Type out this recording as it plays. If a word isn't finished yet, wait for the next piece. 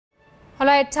All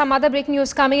right, some other breaking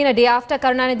news coming in a day after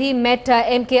Karunanidhi met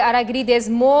MK Alagiri. There's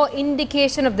more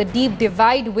indication of the deep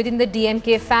divide within the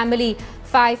DMK family.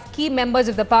 5 key members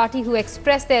of the party who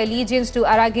expressed their allegiance to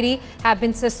Alagiri have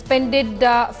been suspended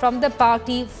from the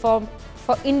party for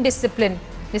indiscipline.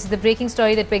 This is the breaking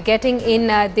story that we're getting in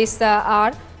this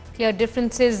hour. Clear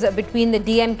differences between the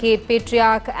DMK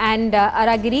patriarch and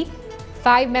Alagiri.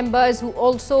 5 members who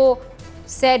also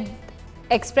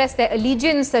expressed their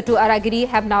allegiance to Alagiri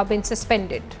have now been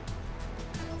suspended.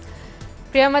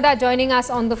 Priyamada joining us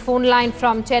on the phone line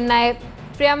from Chennai.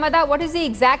 Priyamada, what is the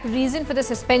exact reason for the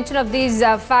suspension of these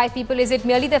 5 people? Is it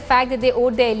merely the fact that they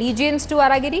owed their allegiance to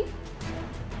Alagiri?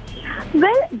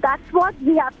 Well, that's what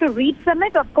we have to read from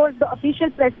it. Of course, the official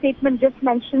press statement just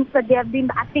mentions that they have been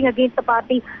acting against the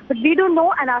party. But we do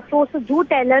know, and our sources do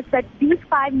tell us, that these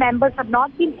 5 members have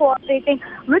not been cooperating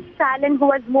with Stalin, who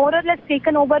has more or less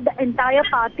taken over the entire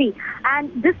party.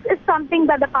 And this is something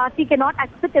that the party cannot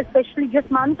accept, especially just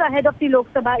months ahead of the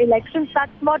Lok Sabha elections.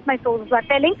 That's what my sources are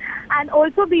telling. And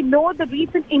also, we know the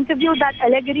recent interview that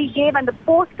Alagiri gave and the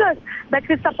posters that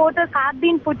his supporters have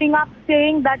been putting up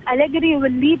saying that Alagiri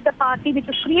will lead the party, which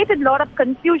has created a lot of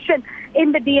confusion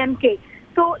in the DMK.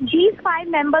 So these 5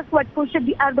 members who had pushed it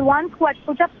are the ones who had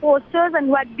put up posters and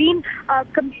who had been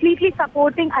completely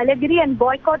supporting Alagiri and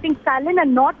boycotting Stalin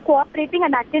and not cooperating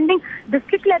and attending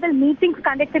district level meetings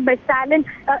conducted by Stalin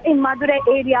in Madurai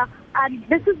area. And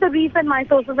this is the reason my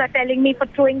sources are telling me for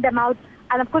throwing them out.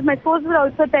 And of course my sources are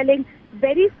also telling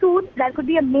very soon there could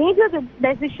be a major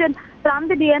decision from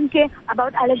the DMK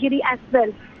about Alagiri as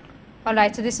well. All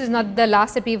right, so this is not the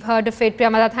last that we've heard of it.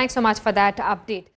 Priyamada, thanks so much for that update.